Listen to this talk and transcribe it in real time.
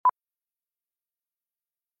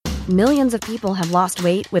Millions of people have lost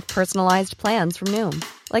weight with personalized plans from Noom.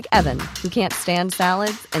 Like Evan, who can't stand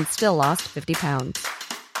salads and still lost 50 pounds.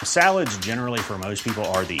 Salads generally for most people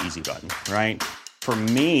are the easy button, right? For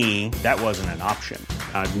me, that wasn't an option.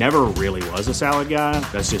 I never really was a salad guy.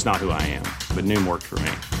 That's just not who I am. But Noom worked for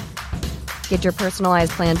me. Get your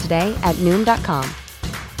personalized plan today at Noom.com.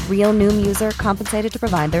 Real Noom user compensated to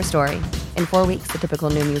provide their story. In 4 weeks, the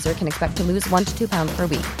typical Noom user can expect to lose 1 to 2 pounds per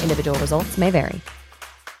week. Individual results may vary.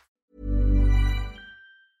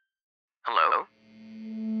 Hello?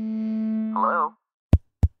 Hello?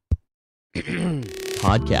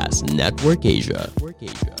 Podcast Network Asia.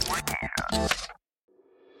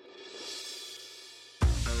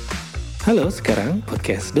 Halo, sekarang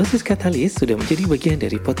podcast Dosis Katalis sudah menjadi bagian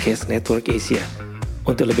dari Podcast Network Asia.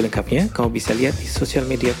 Untuk lebih lengkapnya, kamu bisa lihat di sosial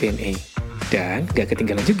media PNA. Dan gak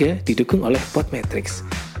ketinggalan juga didukung oleh Podmetrics.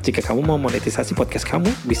 Jika kamu mau monetisasi podcast kamu,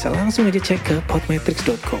 bisa langsung aja cek ke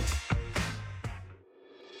podmetrics.com.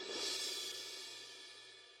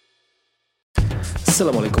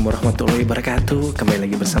 Assalamualaikum warahmatullahi wabarakatuh. Kembali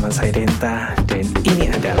lagi bersama saya Denta. Dan ini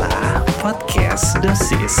adalah Podcast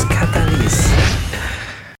Dosis Katalis.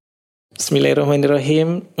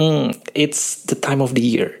 Bismillahirrahmanirrahim. It's the time of the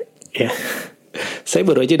year. Ya. Saya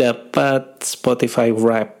baru aja dapat Spotify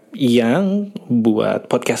Wrap yang buat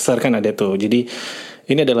podcaster kan ada tuh. Jadi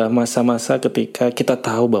ini adalah masa-masa ketika kita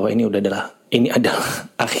tahu bahwa ini adalah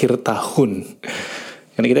akhir tahun.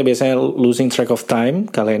 Karena kita biasanya losing track of time,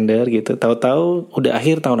 kalender gitu. Tahu-tahu udah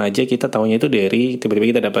akhir tahun aja, kita tahunya itu dari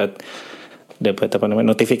tiba-tiba kita dapat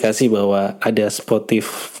notifikasi bahwa ada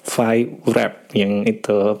Spotify Wrap yang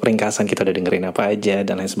itu peringkasan kita udah dengerin apa aja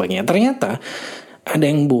dan lain sebagainya. Ternyata ada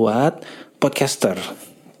yang buat podcaster.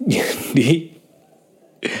 Jadi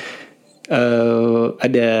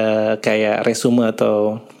ada kayak resume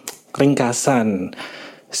atau ringkasan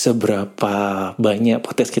seberapa banyak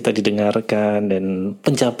podcast kita didengarkan dan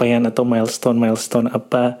pencapaian atau milestone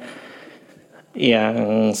apa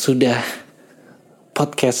yang sudah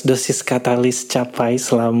podcast Dosis Katalis capai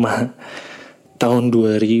selama tahun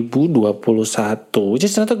 2021. Jadi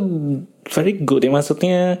ternyata very good ya,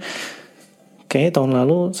 maksudnya kayaknya tahun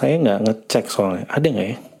lalu saya nggak ngecek soalnya. Ada nggak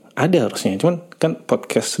ya? Ada harusnya. Cuman kan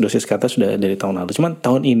podcast Dosis Kata sudah dari tahun lalu. Cuman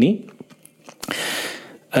tahun ini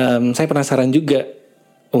saya penasaran juga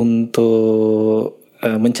untuk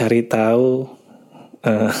mencari tahu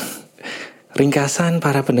ringkasan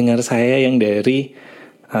para pendengar saya yang dari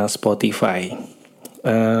Spotify.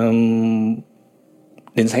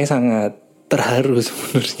 Dan saya sangat terharu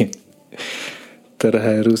sebenarnya.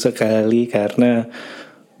 Terharu sekali karena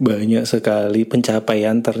banyak sekali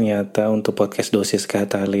pencapaian ternyata untuk podcast Dosis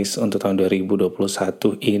Katalis untuk tahun 2021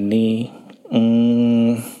 ini.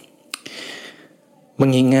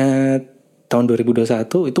 Mengingat tahun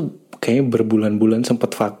 2021 itu kayaknya berbulan-bulan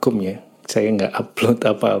sempat vakum ya. Saya nggak upload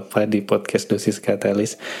apa-apa di podcast Dosis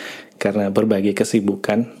Katalis karena berbagai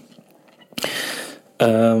kesibukan.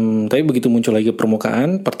 Tapi begitu muncul lagi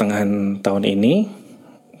permukaan pertengahan tahun ini,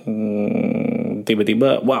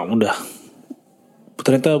 tiba-tiba wow udah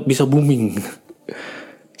ternyata bisa booming.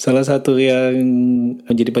 Salah satu yang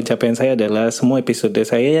menjadi pencapaian saya adalah semua episode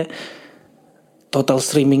saya total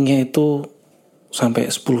streamingnya itu sampai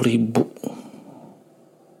 10.000.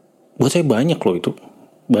 Buat saya banyak loh itu.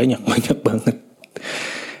 Banyak banget.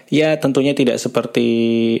 Ya tentunya tidak seperti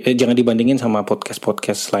jangan dibandingin sama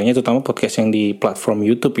podcast lainnya, terutama podcast yang di platform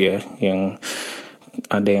YouTube ya, yang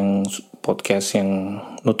ada yang podcast yang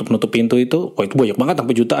nutup pintu itu, itu banyak banget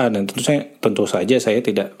sampai jutaan. Dan tentu saja saya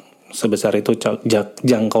tidak sebesar itu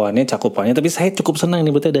jangkauannya, cakupannya, tapi saya cukup senang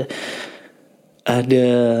nih buat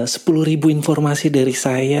ada 10.000 informasi dari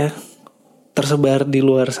saya tersebar di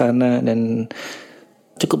luar sana dan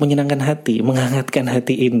cukup menyenangkan hati, menghangatkan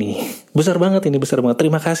hati ini. Besar banget.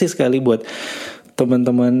 Terima kasih sekali buat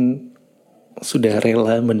teman-teman sudah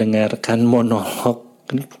rela mendengarkan monolog.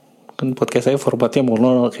 Kan podcast saya formatnya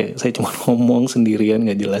monolog ya. Saya cuma ngomong sendirian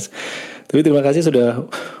gak jelas. Tapi terima kasih sudah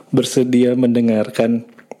bersedia mendengarkan.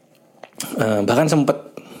 Bahkan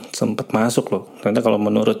sempat masuk loh. Ternyata kalau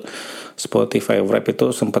menurut Spotify Wrap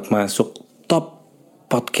itu sempat masuk top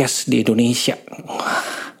podcast di Indonesia.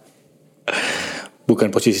 Bukan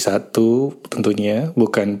posisi 1 tentunya,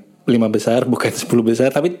 bukan 5 besar, bukan 10 besar,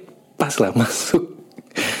 tapi pas lah masuk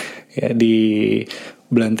ya di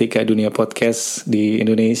belantika dunia podcast di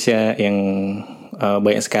Indonesia yang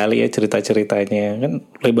banyak sekali ya cerita-ceritanya. Kan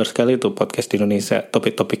lebar sekali tuh podcast di Indonesia,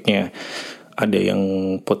 topik-topiknya. Ada yang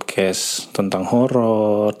podcast tentang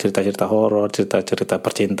horor, cerita-cerita horor, cerita-cerita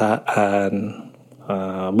percintaan,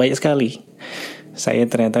 banyak sekali. Saya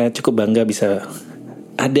ternyata cukup bangga bisa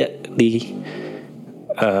ada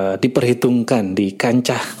diperhitungkan di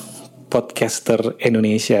kancah podcaster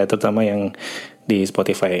Indonesia, terutama yang di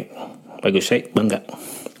Spotify. Bagus, saya bangga.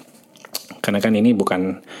 Karena kan ini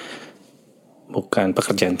bukan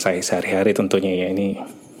pekerjaan saya sehari-hari tentunya ya. Ini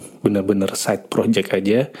benar-benar side project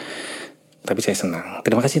aja. Tapi saya senang.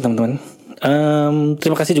 Terima kasih teman-teman.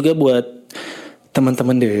 Terima kasih juga buat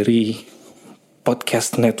teman-teman dari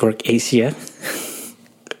Podcast Network Asia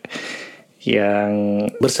yang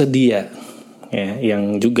bersedia ya,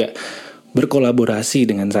 yang juga berkolaborasi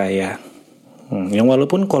dengan saya. Yang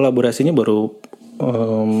walaupun kolaborasinya baru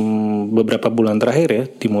beberapa bulan terakhir ya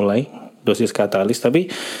dimulai Dosis Katalis, tapi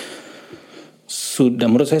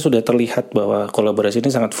menurut saya sudah terlihat bahwa kolaborasi ini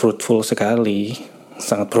sangat fruitful sekali,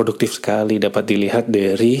 sangat produktif sekali, dapat dilihat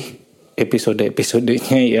dari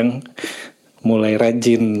episode-episodenya yang mulai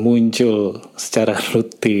rajin muncul secara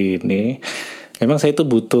rutin nih. Memang saya itu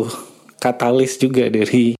butuh katalis juga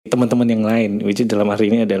dari teman-teman yang lain, which dalam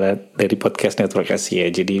hari ini adalah dari Podcast Network Asia.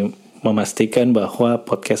 Jadi memastikan bahwa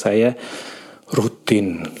podcast saya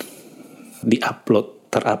rutin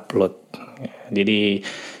terupload. Jadi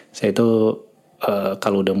saya itu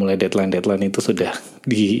kalau udah mulai deadline itu sudah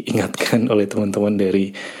diingatkan oleh teman-teman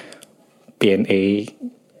dari PNA,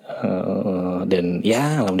 dan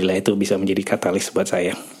ya alhamdulillah itu bisa menjadi katalis buat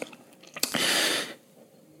saya.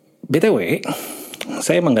 BTW,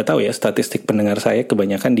 saya emang nggak tahu ya statistik pendengar saya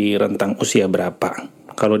kebanyakan di rentang usia berapa.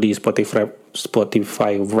 Kalau di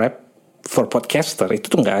Spotify Wrap for Podcaster itu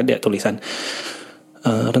tuh nggak ada tulisan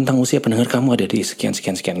rentang usia pendengar kamu ada di sekian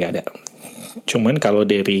nggak ada. Cuman kalau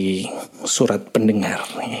dari surat pendengar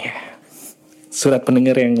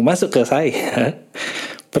yang masuk ke saya,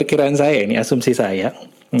 perkiraan saya ini, asumsi saya,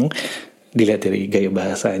 dilihat dari gaya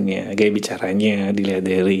bahasanya, gaya bicaranya, dilihat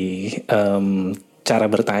dari cara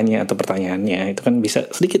bertanya atau pertanyaannya, itu kan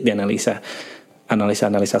bisa sedikit dianalisa,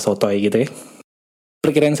 analisa sotoy gitu ya.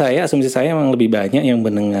 Perkiraan saya, asumsi saya memang lebih banyak yang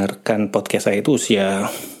mendengarkan podcast saya itu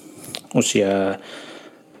usia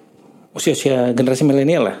generasi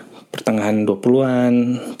milenial lah, pertengahan 20-an,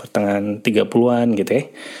 pertengahan 30-an gitu ya.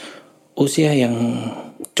 Usia yang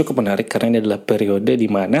cukup menarik karena ini adalah periode di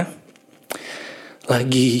mana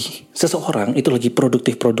lagi seseorang itu lagi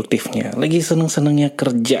produktifnya, lagi seneng-senengnya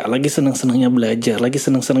kerja, lagi seneng-senengnya belajar, lagi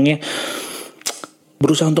seneng-senengnya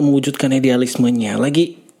berusaha untuk mewujudkan idealismenya,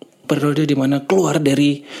 lagi periode di mana keluar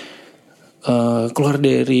dari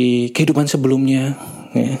kehidupan sebelumnya,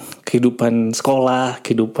 ya, kehidupan sekolah,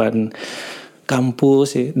 kehidupan kampus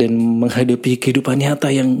ya, dan menghadapi kehidupan nyata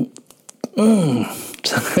yang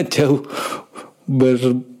sangat jauh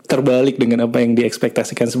terbalik dengan apa yang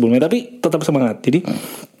diekspektasikan sebelumnya, tapi tetap semangat. Jadi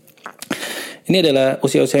ini adalah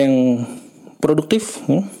usia-usia yang produktif,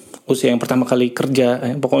 usia yang pertama kali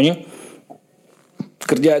kerja, pokoknya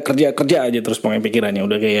kerja aja terus pokoknya pikirannya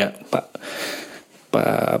udah kayak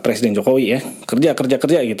Pak Presiden Jokowi ya,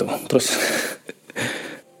 kerja gitu, terus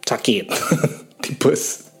sakit,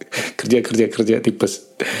 tipes, kerja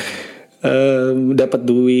tipes, dapat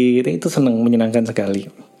duit, itu senang, menyenangkan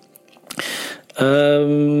sekali.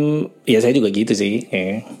 Ya saya juga gitu sih,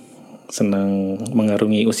 ya. Senang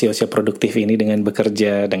mengarungi usia-usia produktif ini dengan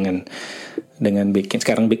bekerja, dengan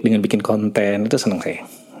bikin konten, itu senang saya.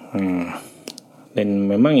 Dan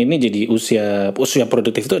memang ini jadi usia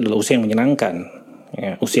produktif itu adalah usia yang menyenangkan.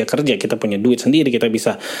 Ya, usia kerja, kita punya duit sendiri, kita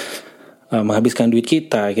bisa menghabiskan duit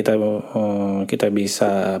kita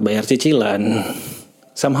bisa bayar cicilan,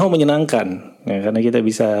 somehow menyenangkan. Ya, karena kita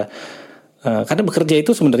bisa karena bekerja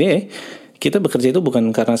itu sebenarnya kita bekerja itu bukan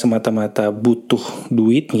karena semata-mata butuh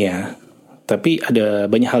duitnya, tapi ada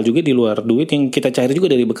banyak hal juga di luar duit yang kita cari juga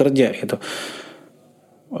dari bekerja gitu.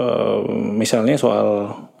 Misalnya soal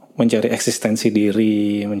mencari eksistensi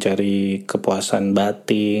diri, mencari kepuasan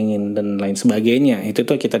batin dan lain sebagainya. Itu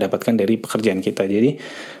tuh kita dapatkan dari pekerjaan kita. Jadi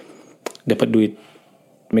dapat duit,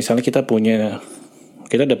 misalnya kita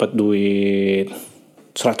dapat duit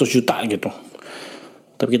 100 juta gitu,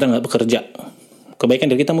 tapi kita nggak bekerja.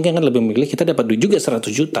 Kebaikan dari kita mungkin kan lebih memilih kita dapat duit juga 100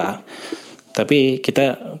 juta, tapi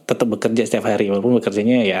kita tetap bekerja setiap hari, walaupun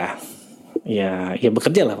bekerjanya ya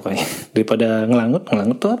bekerja lah pokoknya. Daripada ngelangut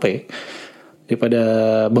tuh apa ya? Daripada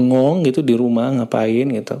bengong gitu di rumah ngapain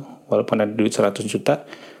gitu, walaupun ada duit 100 juta,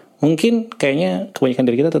 mungkin kayaknya kebanyakan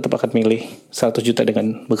dari kita tetap akan milih 100 juta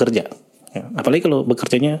dengan bekerja. Ya, apalagi kalau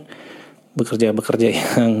bekerja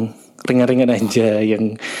yang ringan-ringan aja,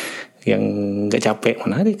 yang nggak capek.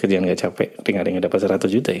 Mana ada kerjaan nggak capek, ringan-ringan dapat 100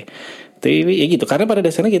 juta ya. Tapi ya gitu, karena pada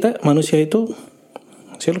dasarnya kita manusia itu,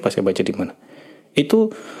 saya lupa saya baca di mana,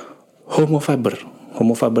 itu Homo faber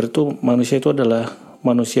itu manusia itu adalah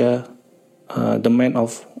manusia the man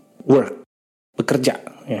of work, bekerja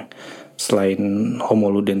ya. Selain Homo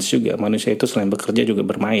ludens juga, manusia itu selain bekerja juga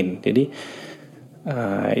bermain. Jadi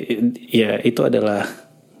Ya itu adalah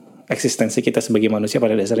eksistensi kita sebagai manusia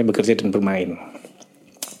pada dasarnya bekerja dan bermain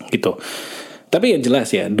gitu. Tapi yang jelas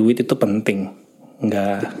ya, duit itu penting,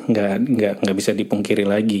 nggak bisa dipungkiri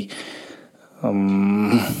lagi,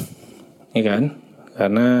 ya kan?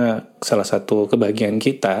 Karena salah satu kebahagiaan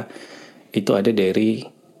kita itu ada dari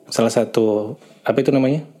salah satu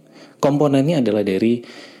komponennya adalah dari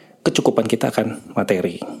kecukupan kita akan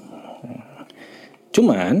materi.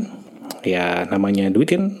 Cuman ya namanya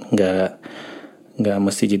duit kan nggak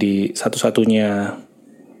mesti jadi satu-satunya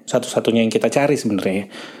yang kita cari sebenarnya.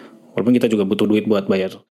 Walaupun kita juga butuh duit buat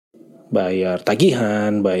bayar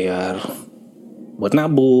tagihan, buat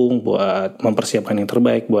nabung, buat mempersiapkan yang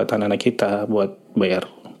terbaik buat anak-anak kita, buat bayar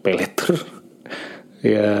pay later.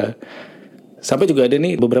 Ya, sampai juga ada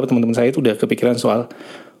nih beberapa teman-teman saya itu udah kepikiran soal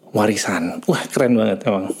warisan. Wah, keren banget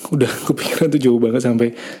emang. Udah kepikiran tuh jauh banget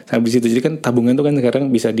sampai situ. Jadi kan tabungan tuh kan sekarang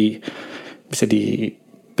bisa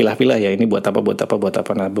dipilah-pilah ya, ini buat apa.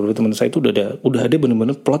 Nah, beberapa teman saya itu udah ada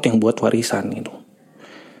benar-benar plot yang buat warisan gitu.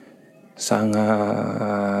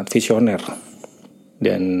 Sangat visioner.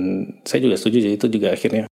 Dan saya juga setuju, jadi itu juga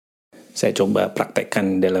akhirnya saya coba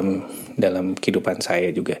praktekkan dalam kehidupan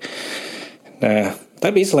saya juga. Nah,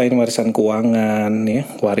 tapi selain warisan keuangan ya,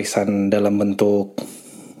 warisan dalam bentuk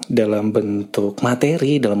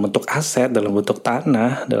materi, dalam bentuk aset, dalam bentuk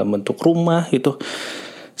tanah, dalam bentuk rumah gitu.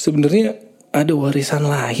 Sebenarnya ada warisan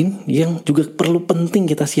lain yang juga perlu penting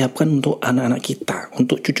kita siapkan untuk anak-anak kita,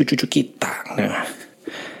 untuk cucu-cucu kita. Nah,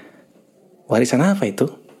 warisan apa itu?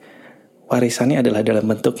 Warisannya adalah dalam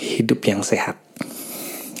bentuk hidup yang sehat.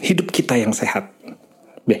 Hidup kita yang sehat.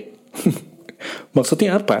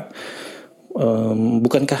 Maksudnya apa?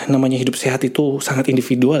 Bukankah namanya hidup sehat itu sangat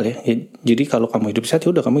individual ya? Jadi kalau kamu hidup sehat,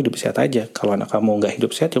 ya udah kamu hidup sehat aja. Kalau anak kamu nggak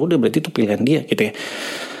hidup sehat, ya udah berarti itu pilihan dia gitu ya.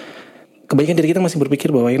 Kebanyakan dari kita masih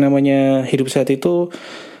berpikir bahwa yang namanya hidup sehat itu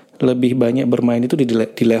lebih banyak bermain itu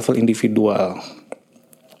di level individual.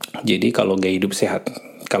 Jadi kalau gaya hidup sehat,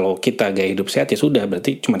 kalau kita gaya hidup sehat ya sudah,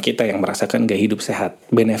 berarti cuma kita yang merasakan gaya hidup sehat,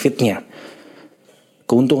 benefitnya,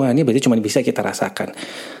 keuntungannya berarti cuma bisa kita rasakan.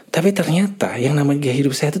 Tapi ternyata yang namanya gaya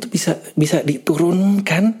hidup sehat itu bisa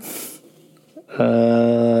diturunkan,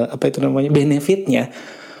 benefitnya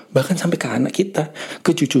bahkan sampai ke anak kita,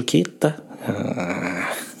 ke cucu kita.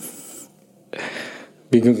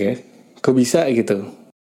 Bingung ya, kok bisa gitu?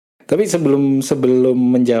 Tapi sebelum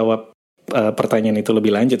menjawab pertanyaan itu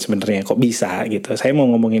lebih lanjut sebenarnya kok bisa gitu, saya mau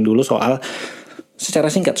ngomongin dulu secara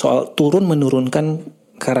singkat soal turun menurunkan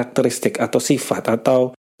karakteristik atau sifat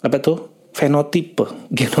atau fenotipe,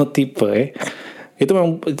 genotipe ya. Itu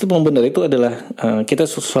memang benar, itu adalah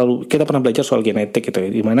kita pernah belajar soal genetik gitu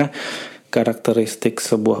ya, di mana karakteristik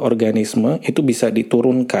sebuah organisme itu bisa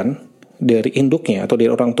diturunkan dari induknya atau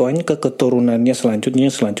dari orang tuanya ke keturunannya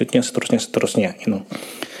selanjutnya seterusnya gitu.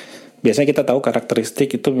 Biasanya kita tahu karakteristik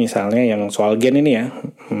itu misalnya yang soal gen ini ya.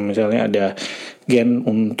 Misalnya ada gen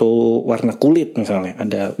untuk warna kulit misalnya,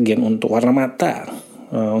 ada gen untuk warna mata,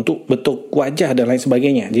 untuk bentuk wajah dan lain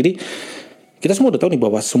sebagainya. Jadi kita semua udah tahu nih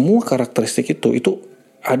bahwa semua karakteristik itu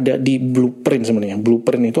ada di blueprint sebenarnya.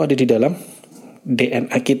 Blueprint itu ada di dalam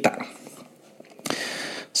DNA kita.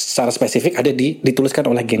 Secara spesifik ada dituliskan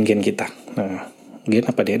oleh gen-gen kita. Nah, gen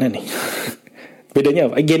apa DNA nih?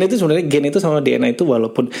 Bedanya apa? Gen itu sama DNA itu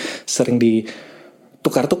walaupun sering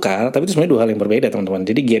ditukar-tukar, tapi itu sebenarnya dua hal yang berbeda teman-teman.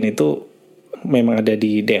 Jadi gen itu memang ada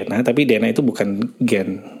di DNA, tapi DNA itu bukan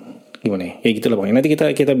gen. Gimana ya? Ya gitulah pokoknya. Nanti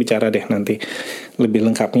kita bicara deh nanti lebih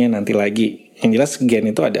lengkapnya nanti lagi. Yang jelas gen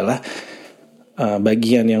itu adalah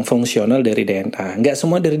bagian yang fungsional dari DNA. Nggak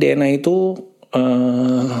semua dari DNA itu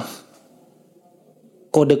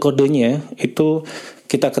kode-kodenya itu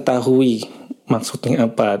kita ketahui maksudnya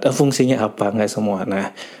apa, fungsinya apa, nggak semua.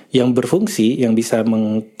 Nah, yang berfungsi, yang bisa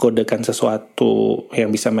mengkodekan sesuatu, yang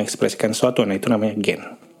bisa mengekspresikan sesuatu, nah itu namanya gen.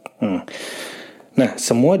 Nah,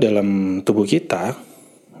 semua dalam tubuh kita,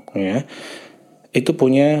 ya, itu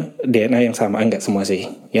punya DNA yang sama. Enggak semua sih,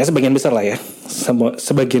 ya sebagian besar lah ya.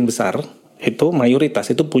 Sebagian besar itu mayoritas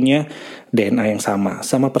itu punya DNA yang sama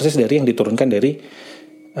persis dari yang diturunkan dari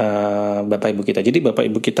bapak ibu kita. Jadi bapak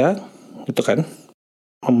ibu kita itu kan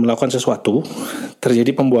melakukan sesuatu,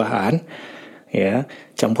 terjadi pembuahan, ya,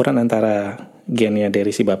 campuran antara gennya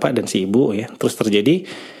dari si bapak dan si ibu, ya, terus terjadi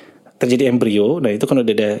embrio. Nah itu kan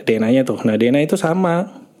udah ada DNA-nya tuh. Nah DNA itu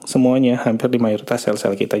sama semuanya, hampir di mayoritas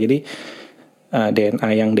sel-sel kita. Jadi DNA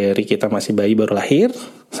yang dari kita masih bayi baru lahir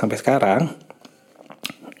sampai sekarang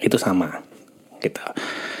itu sama, gitu.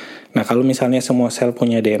 Nah kalau misalnya semua sel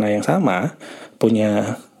punya DNA yang sama,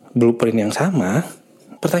 punya blueprint yang sama,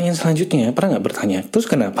 pertanyaan selanjutnya, pernah nggak bertanya, terus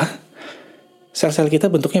kenapa sel-sel kita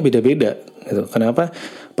bentuknya beda-beda gitu. Kenapa?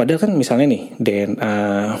 Padahal kan misalnya nih DNA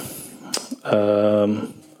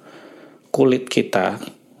kulit kita,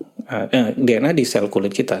 DNA di sel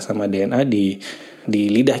kulit kita sama DNA di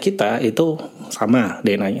lidah kita itu sama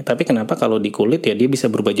DNA-nya. Tapi kenapa kalau di kulit ya dia bisa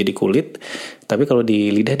berubah jadi kulit, tapi kalau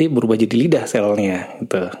di lidah dia berubah jadi lidah selnya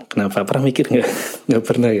gitu. Kenapa? Pernah mikir nggak? Nggak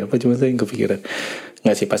pernah ya? Apa cuma saya yang kepikiran?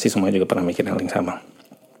 Nggak sih, pasti semua juga pernah mikir hal yang sama.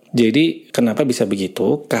 Jadi kenapa bisa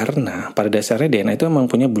begitu? Karena pada dasarnya DNA itu memang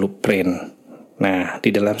punya blueprint. Nah,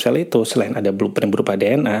 di dalam sel itu selain ada blueprint berupa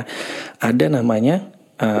DNA, ada namanya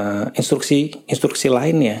instruksi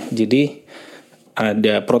lainnya. Jadi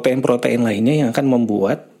ada protein-protein lainnya yang akan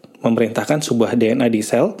memerintahkan sebuah DNA di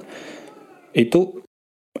sel itu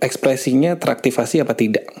ekspresinya teraktivasi apa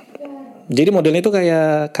tidak. Jadi modelnya itu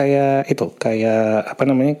kayak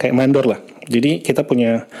mandor lah. Jadi kita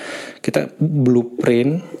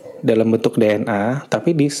blueprint dalam bentuk DNA,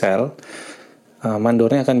 tapi di sel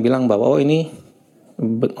mandornya akan bilang bahwa ini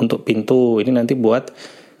untuk pintu, ini nanti buat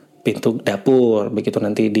pintu dapur. Begitu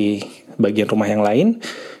nanti di bagian rumah yang lain,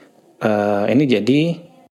 ini jadi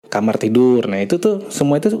kamar tidur. Nah itu tuh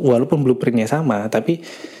semua itu walaupun blueprintnya sama, tapi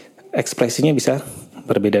ekspresinya bisa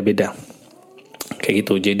berbeda-beda. Kayak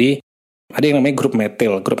gitu. Jadi ada yang namanya grup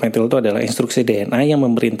metil. Grup metil itu adalah instruksi DNA yang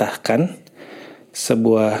memerintahkan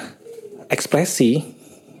sebuah ekspresi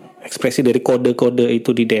dari kode-kode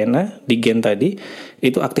itu di DNA, di gen tadi,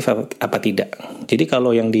 itu aktif apa tidak. Jadi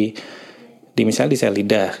kalau yang di misalnya di sel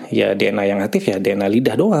lidah, ya DNA yang aktif ya DNA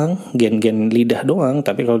lidah doang, gen-gen lidah doang.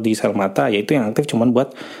 Tapi kalau di sel mata, ya itu yang aktif cuma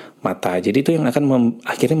buat mata. Jadi itu yang akan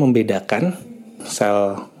akhirnya membedakan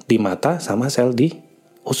sel di mata sama sel di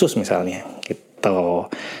usus misalnya, gitu.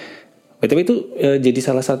 Tapi itu jadi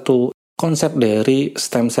salah satu konsep dari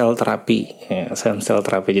stem cell terapi, ya, stem cell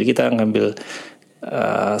terapi. Jadi kita ngambil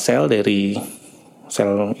sel dari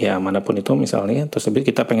sel ya manapun itu misalnya, terus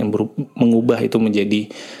kita pengen mengubah itu menjadi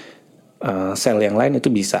sel yang lain,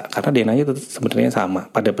 itu bisa karena DNA-nya itu sebenarnya sama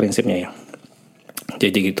pada prinsipnya ya.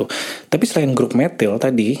 Jadi gitu. Tapi selain grup metil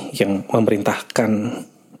tadi yang memerintahkan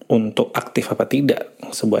untuk aktif apa tidak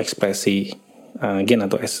sebuah ekspresi gen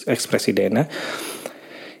atau ekspresi DNA,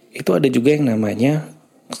 itu ada juga yang namanya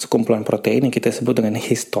sekumpulan protein yang kita sebut dengan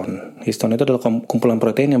histon. Histon itu adalah kumpulan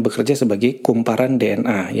protein yang bekerja sebagai kumparan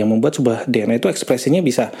DNA yang membuat sebuah DNA itu ekspresinya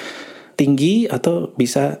bisa tinggi atau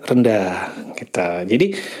bisa rendah.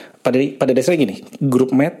 Jadi pada dasarnya gini,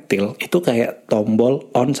 grup metil itu kayak tombol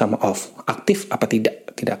on sama off, aktif apa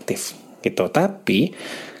tidak aktif gitu. Tapi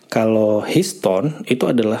kalau histon itu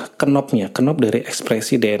adalah knob dari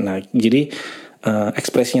ekspresi DNA. Jadi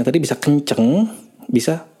ekspresinya tadi bisa kenceng,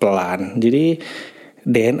 bisa pelan. Jadi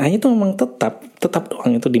DNA-nya itu memang tetap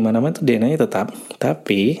doang, itu di mana-mana itu DNA-nya tetap,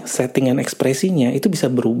 tapi settingan ekspresinya itu bisa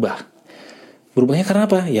berubah. Berubahnya karena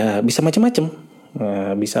apa? Ya bisa macam-macam.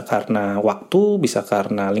 Bisa karena waktu, bisa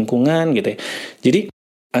karena lingkungan gitu ya. Jadi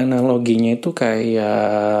analoginya itu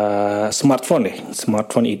kayak smartphone deh.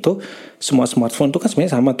 Smartphone itu, semua smartphone itu kan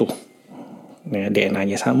sebenarnya sama tuh. Ya,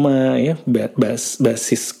 DNA-nya sama ya,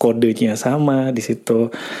 basis kodenya sama di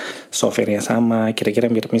situ, software-nya sama,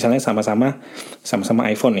 kira-kira mirip. Misalnya sama-sama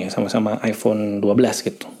iPhone ya, sama-sama iPhone 12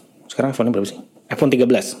 gitu. Sekarang iPhone-nya berapa sih? iPhone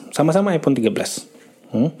 13. Sama-sama iPhone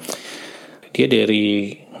 13. Dia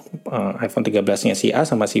dari iPhone 13-nya si A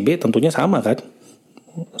sama si B tentunya sama kan,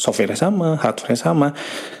 software-nya sama, hardware-nya sama,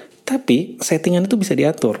 tapi settingan itu bisa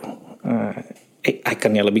diatur.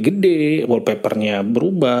 Ikonnya lebih gede, wallpaper-nya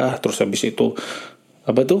berubah, terus habis itu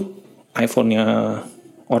iPhone-nya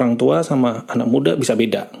orang tua sama anak muda bisa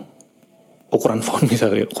beda. Ukuran font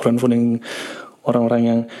misalnya, ukuran font yang orang-orang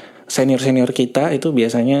yang senior kita itu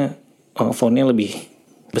biasanya fontnya lebih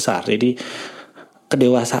besar. Jadi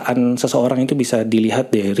kedewasaan seseorang itu bisa dilihat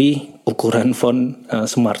dari ukuran font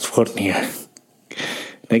smartphone-nya.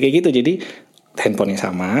 Nah kayak gitu, jadi handphonenya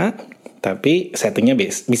sama, tapi settingnya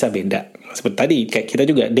bisa beda. Seperti tadi, kayak kita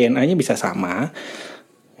juga DNA-nya bisa sama,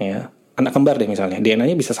 ya. Anak kembar deh misalnya,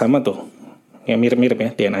 DNA-nya bisa sama tuh, ya mirip-mirip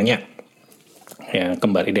ya DNA-nya. Ya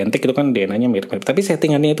kembar identik itu kan DNA-nya mirip-mirip, tapi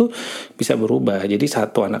settingannya itu bisa berubah. Jadi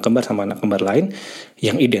satu anak kembar sama anak kembar lain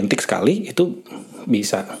yang identik sekali itu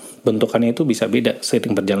bisa, bentukannya itu bisa beda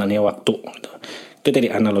seiring berjalannya waktu. Itu tadi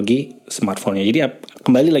analogi smartphone-nya. Jadi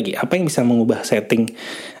kembali lagi, apa yang bisa mengubah setting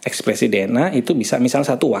ekspresi DNA itu bisa misal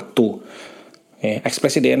satu waktu.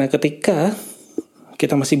 Ekspresi DNA ketika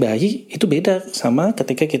kita masih bayi itu beda sama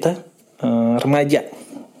ketika kita remaja.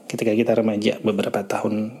 Ketika kita remaja beberapa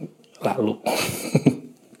tahun lalu.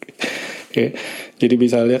 Jadi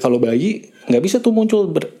misalnya kalau bayi nggak bisa tuh muncul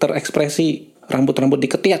terekspresi rambut-rambut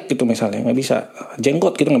diketiak gitu misalnya, nggak bisa.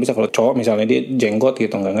 Jenggot gitu nggak bisa. Kalau cowok misalnya dia jenggot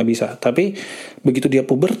gitu nggak bisa. Tapi begitu dia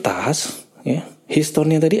pubertas, ya.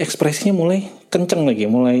 Histonnya tadi ekspresinya mulai kenceng lagi,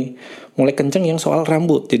 mulai kenceng yang soal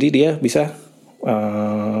rambut. Jadi dia bisa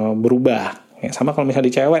berubah. Ya, sama kalau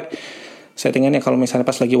misalnya di cewek, settingannya kalau misalnya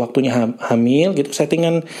pas lagi waktunya hamil gitu,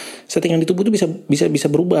 settingan di tubuh itu bisa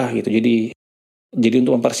berubah gitu. Jadi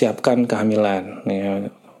untuk mempersiapkan kehamilan,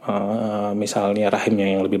 ya, misalnya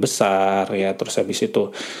rahimnya yang lebih besar, ya, terus habis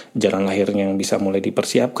itu jalan lahirnya yang bisa mulai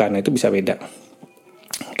dipersiapkan, nah itu bisa beda.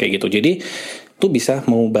 Kayak gitu. Jadi itu bisa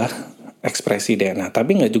mengubah ekspresi DNA.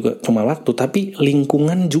 Tapi nggak juga cuma waktu, tapi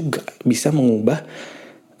lingkungan juga bisa mengubah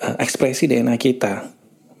ekspresi DNA kita.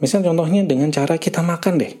 Misal contohnya dengan cara kita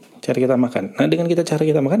makan deh. Cara kita makan. Nah dengan cara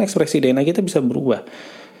kita makan, ekspresi DNA kita bisa berubah.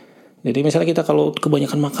 Jadi misalnya kita kalau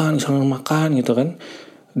kebanyakan makan gitu kan,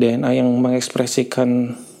 DNA yang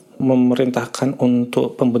mengekspresikan, memerintahkan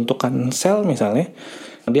untuk pembentukan sel misalnya,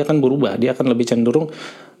 dia akan berubah. Dia akan lebih cenderung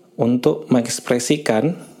untuk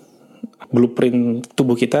mengekspresikan blueprint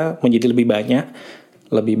tubuh kita menjadi lebih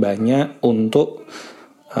banyak untuk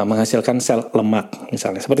menghasilkan sel lemak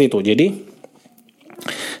misalnya, seperti itu.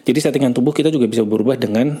 Jadi settingan tubuh kita juga bisa berubah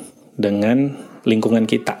dengan lingkungan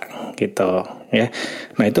kita gitu ya.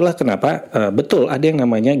 Nah itulah kenapa betul ada yang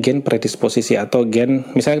namanya gen predisposisi atau gen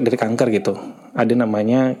misalnya dari kanker gitu. Ada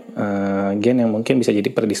namanya gen yang mungkin bisa jadi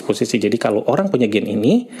predisposisi. Jadi kalau orang punya gen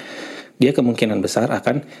ini, dia kemungkinan besar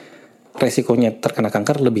akan resikonya terkena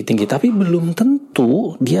kanker lebih tinggi. Tapi belum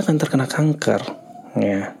tentu dia akan terkena kanker.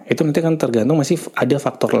 Ya, itu nanti kan tergantung, masih ada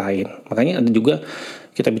faktor lain. Makanya ada juga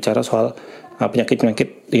kita bicara soal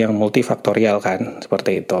penyakit-penyakit yang multifaktorial kan,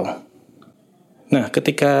 seperti itu. Nah,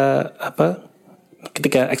 ketika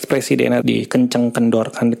ekspresi DNA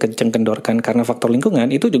dikenceng-kendorkan karena faktor lingkungan,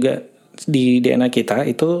 itu juga di DNA kita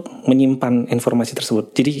itu menyimpan informasi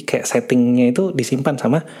tersebut. Jadi kayak settingnya itu disimpan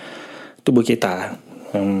sama tubuh kita.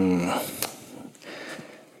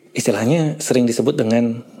 Istilahnya sering disebut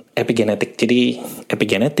dengan epigenetik. Jadi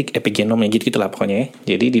epigenomnya gitu lah pokoknya ya.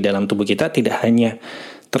 Jadi di dalam tubuh kita tidak hanya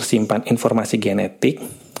tersimpan informasi genetik,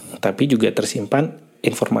 tapi juga tersimpan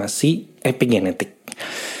informasi epigenetik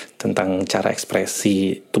tentang cara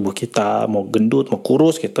ekspresi tubuh kita, mau gendut, mau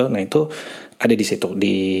kurus gitu. Nah itu ada di situ,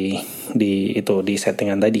 di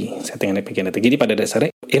settingan tadi, settingan epigenetik. Jadi pada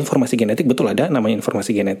dasarnya informasi genetik betul ada, namanya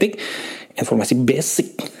informasi genetik, informasi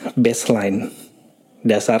baseline,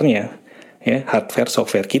 dasarnya ya, hardware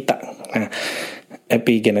software kita. Nah,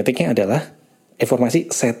 epigenetiknya adalah informasi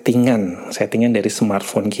settingan dari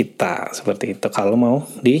smartphone kita, seperti itu. Kalau mau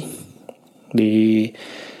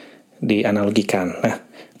dianalogikan. Nah,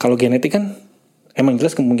 kalau genetik kan emang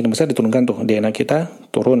jelas kemungkinan besar diturunkan tuh, DNA kita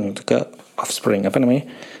turun ke offspring,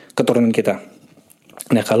 keturunan kita.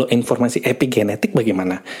 Nah, kalau informasi epigenetik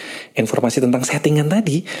bagaimana? Informasi tentang settingan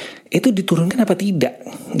tadi itu diturunkan apa tidak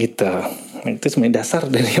gitu. Nah, itu sebenarnya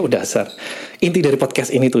dasar inti dari podcast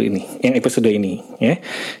ini yang episode ini ya.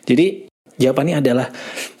 Jadi jawabannya adalah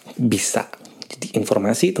bisa. Jadi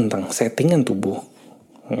informasi tentang settingan tubuh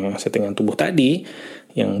tadi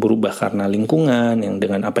yang berubah karena lingkungan, yang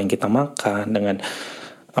dengan apa yang kita makan, dengan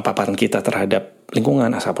paparan kita terhadap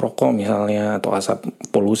lingkungan, asap rokok misalnya, atau asap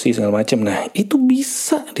polusi segala macam. Nah, itu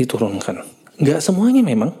bisa diturunkan. Nggak semua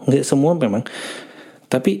memang,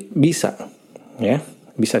 tapi bisa, ya,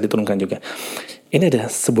 bisa diturunkan juga. Ini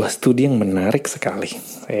ada sebuah studi yang menarik sekali.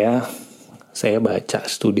 Saya baca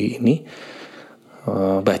studi ini,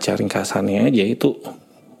 baca ringkasannya aja itu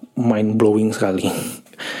mind blowing sekali.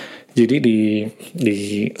 Jadi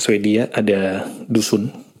di Swedia ada dusun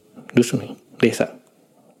nih, desa,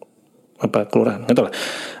 kelurahan, nggak tahu lah.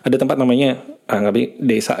 Ada tempat namanya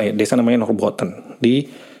desa namanya Norrbotten di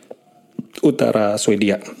utara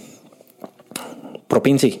Swedia.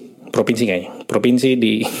 Provinsi kayaknya.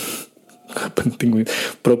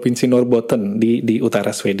 Provinsi Norrbotten di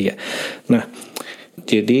utara Swedia. Nah,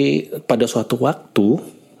 jadi pada suatu waktu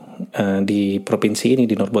di provinsi ini,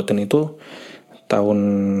 di Norrbotten itu tahun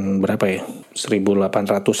berapa ya?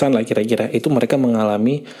 1800-an lah kira-kira. Itu mereka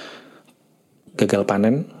mengalami gagal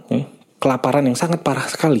panen, ya, kelaparan yang sangat parah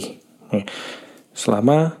sekali. Ya.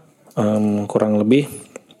 Selama kurang lebih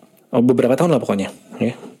beberapa tahun lah pokoknya.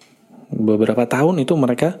 Ya. Beberapa tahun itu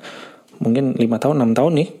mereka, mungkin 5 tahun, 6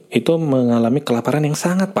 tahun nih, itu mengalami kelaparan yang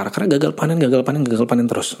sangat parah. Karena gagal panen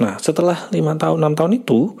terus. Nah, setelah 5 tahun, 6 tahun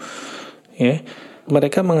itu, ya,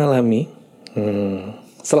 mereka mengalami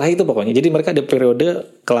setelah itu pokoknya, jadi mereka ada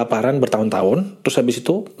periode kelaparan bertahun-tahun, terus habis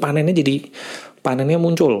itu panennya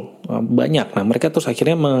muncul banyak. Nah, mereka terus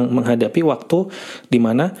akhirnya menghadapi waktu di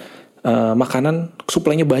mana makanan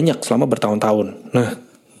suplainya banyak selama bertahun-tahun. Nah,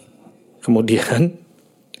 kemudian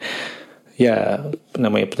ya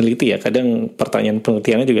namanya peneliti ya, kadang pertanyaan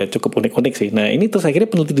penelitiannya juga cukup unik-unik sih. Nah, ini terus akhirnya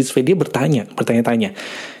peneliti di Swedia bertanya-tanya,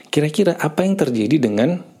 kira-kira apa yang terjadi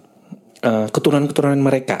dengan keturunan-keturunan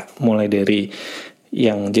mereka, mulai dari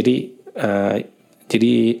yang jadi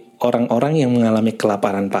orang-orang yang mengalami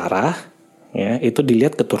kelaparan parah, ya, itu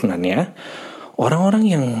dilihat keturunannya. Orang-orang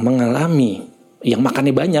yang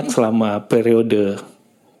makannya banyak selama periode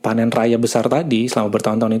panen raya besar tadi, selama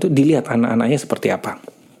bertahun-tahun itu, dilihat anak-anaknya seperti apa.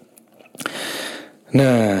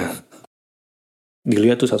 Nah,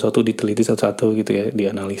 dilihat tuh satu-satu, diteliti satu-satu gitu ya,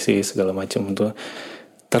 dianalisis segala macam tuh.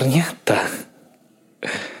 Ternyata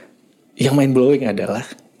yang mind blowing adalah,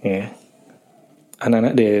 ya,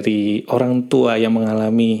 anak-anak dari orang tua yang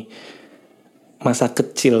mengalami masa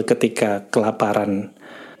kecil ketika kelaparan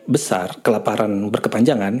besar, kelaparan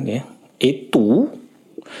berkepanjangan, ya, itu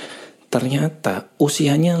ternyata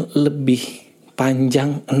usianya lebih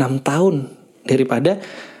panjang 6 tahun daripada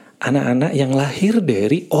anak-anak yang lahir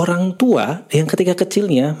dari orang tua yang ketika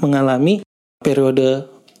kecilnya mengalami periode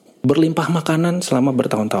berlimpah makanan selama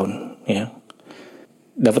bertahun-tahun, ya.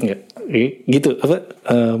 Dapat nggak? Gitu apa?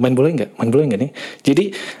 Main bola nggak nih?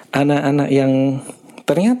 Jadi anak-anak yang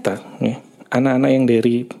ternyata, ya, anak-anak yang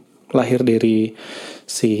lahir dari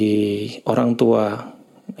si orang tua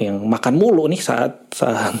yang makan mulu nih saat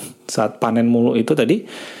panen mulu itu tadi,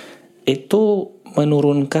 itu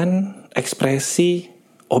menurunkan ekspresi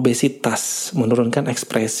obesitas, menurunkan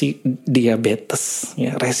ekspresi diabetes,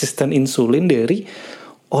 ya, resisten insulin dari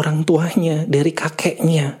orang tuanya, dari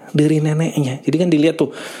kakeknya, dari neneknya. Jadi kan dilihat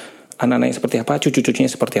tuh anak-anaknya seperti apa, cucu-cucunya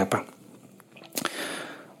seperti apa.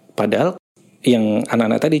 Padahal yang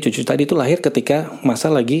anak-anak tadi, cucu tadi itu lahir ketika masa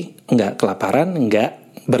lagi nggak kelaparan,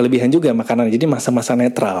 nggak berlebihan juga makanan. Jadi masa-masa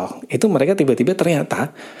netral. Itu mereka tiba-tiba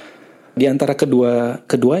ternyata di antara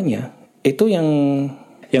keduanya itu yang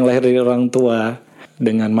lahir dari orang tua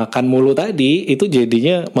dengan makan mulu tadi itu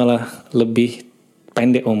jadinya malah lebih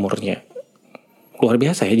pendek umurnya. Luar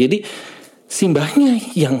biasa ya. Jadi simbahnya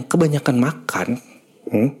yang kebanyakan makan,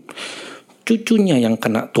 cucunya yang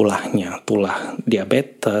kena tulah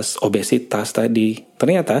diabetes, obesitas tadi.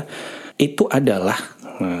 Ternyata itu adalah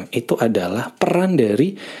peran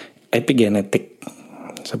dari epigenetik.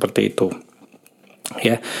 Seperti itu.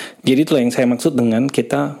 Ya. Jadi itulah yang saya maksud dengan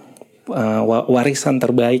kita warisan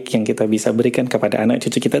terbaik yang kita bisa berikan kepada anak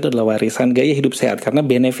cucu kita itu adalah warisan gaya hidup sehat, karena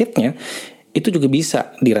benefitnya itu juga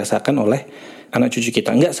bisa dirasakan oleh anak cucu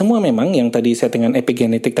kita. Nggak semua memang yang tadi settingan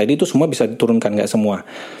epigenetik tadi itu semua bisa diturunkan, nggak semua,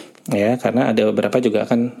 ya, karena ada beberapa juga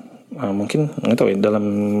akan mungkin nggak tahu ya, dalam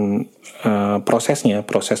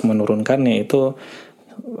proses menurunkannya itu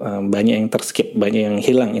banyak yang terskip, banyak yang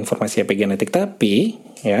hilang informasi epigenetik. Tapi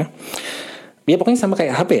ya pokoknya sama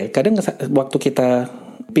kayak HP ya. Kadang waktu kita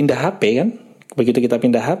pindah HP kan, begitu kita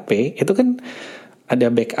pindah HP itu kan ada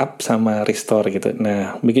backup sama restore gitu.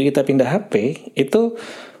 Nah, begitu kita pindah HP itu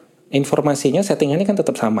informasinya, settingannya kan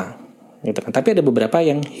tetap sama gitu kan. Tapi ada beberapa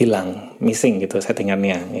yang hilang, missing gitu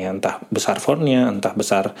settingannya, ya, entah besar fontnya, entah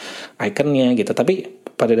besar ikonnya gitu. Tapi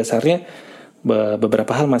pada dasarnya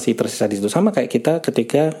beberapa hal masih tersisa di situ. Sama kayak kita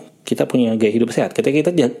ketika kita punya gaya hidup sehat,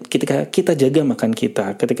 ketika kita jaga makan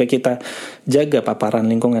kita, ketika kita jaga paparan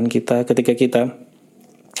lingkungan kita, ketika kita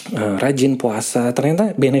rajin puasa,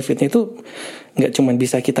 ternyata benefitnya itu nggak cuma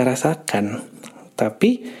bisa kita rasakan,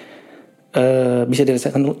 tapi bisa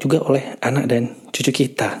dirasakan juga oleh anak dan cucu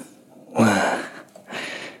kita. Wah,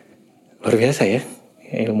 luar biasa ya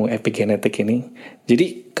ilmu epigenetik ini.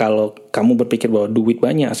 Jadi kalau kamu berpikir bahwa duit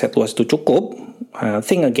banyak, aset luas itu cukup,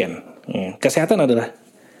 think again. Ya, kesehatan adalah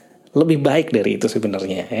lebih baik dari itu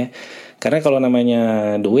sebenarnya, ya. Karena kalau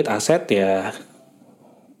namanya duit, aset, ya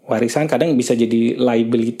warisan kadang bisa jadi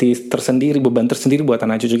liability tersendiri, beban tersendiri buat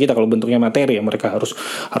anak cucu kita. Kalau bentuknya materi, ya mereka harus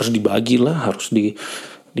dibagi lah, harus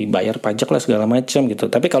dibayar pajak lah segala macam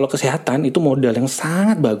gitu. Tapi kalau kesehatan itu modal yang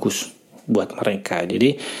sangat bagus buat mereka.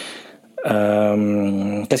 Jadi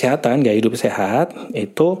kesehatan, gaya hidup sehat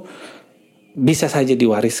itu bisa saja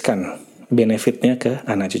diwariskan benefitnya ke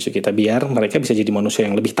anak cucu kita, biar mereka bisa jadi manusia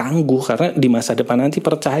yang lebih tangguh. Karena di masa depan nanti,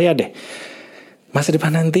 percaya deh, masa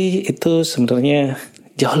depan nanti itu sebenarnya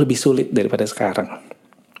jauh lebih sulit daripada sekarang.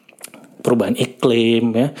 Perubahan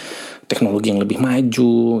iklim, ya, teknologi yang lebih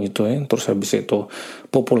maju gitu, ya. Terus habis itu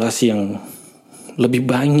populasi yang lebih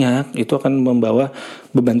banyak itu akan membawa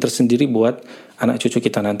beban tersendiri buat anak cucu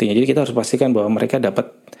kita nantinya. Jadi kita harus pastikan bahwa mereka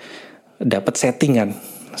dapat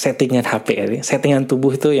settingan HP, ya, settingan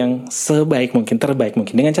tubuh itu yang sebaik mungkin, terbaik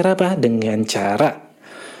mungkin. Dengan cara apa? Dengan cara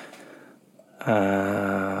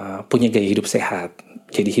punya gaya hidup sehat.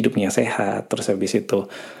 Jadi hidupnya sehat, terus habis itu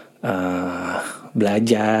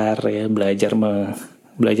belajar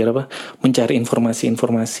apa? Mencari informasi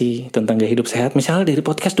tentang gaya hidup sehat, misalnya dari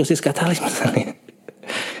podcast Dosis Katalis misalnya.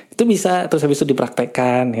 Itu bisa, terus habis itu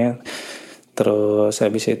dipraktekkan, ya. Terus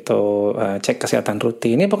habis itu cek kesehatan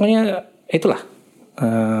rutin. Ini pokoknya itulah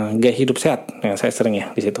gaya hidup sehat. Ya, saya sering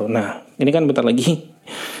ya di situ. Nah, ini kan bentar lagi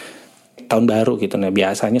tahun baru gitu. Nah,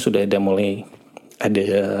 biasanya sudah mulai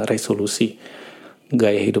ada resolusi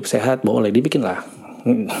gaya hidup sehat, boleh dibikin lah.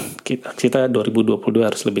 Kita 2022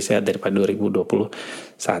 harus lebih sehat daripada 2021.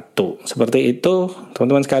 Seperti itu,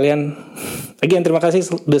 teman-teman sekalian. Again, terima kasih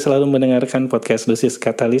sudah selalu mendengarkan podcast Dosis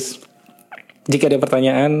Katalis. Jika ada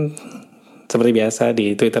pertanyaan, seperti biasa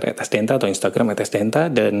di Twitter @sdenta atau Instagram @sdenta,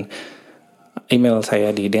 dan email saya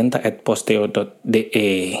di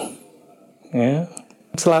denta@posteo.de. Ya.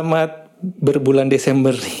 Selamat berbulan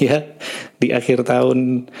Desember ya, di akhir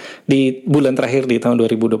tahun, di bulan terakhir di tahun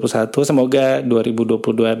 2021. Semoga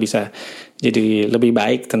 2022 bisa jadi lebih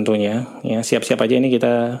baik tentunya. Ya, siap-siap aja ini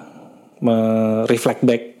kita reflect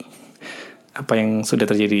back apa yang sudah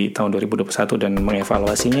terjadi di tahun 2021 dan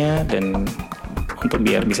mengevaluasinya, dan untuk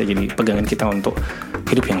biar bisa jadi pegangan kita untuk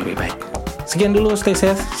hidup yang lebih baik. Sekian dulu, stay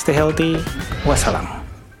safe, stay healthy. Wassalam.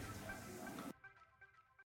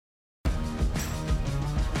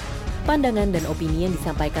 Pandangan dan opini yang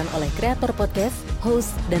disampaikan oleh kreator podcast,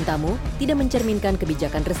 host, dan tamu tidak mencerminkan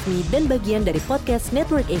kebijakan resmi dan bagian dari Podcast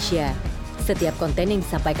Network Asia. Setiap konten yang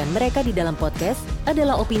disampaikan mereka di dalam podcast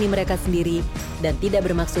adalah opini mereka sendiri dan tidak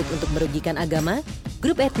bermaksud untuk merugikan agama,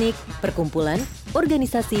 grup etnik, perkumpulan,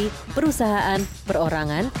 organisasi, perusahaan,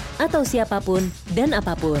 perorangan, atau siapapun dan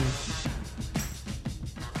apapun.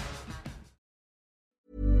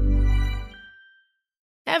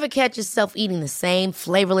 Ever catch yourself eating the same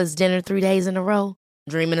flavorless dinner 3 days in a row?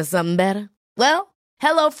 Dreaming of something better? Well,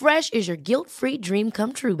 HelloFresh is your guilt-free dream come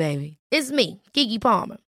true, baby. It's me, Keke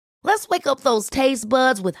Palmer. Let's wake up those taste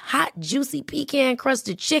buds with hot, juicy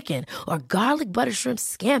pecan-crusted chicken or garlic butter shrimp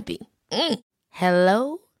scampi.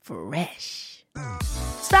 Hello Fresh.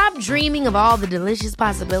 Stop dreaming of all the delicious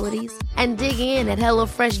possibilities and dig in at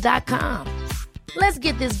HelloFresh.com. Let's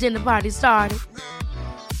get this dinner party started.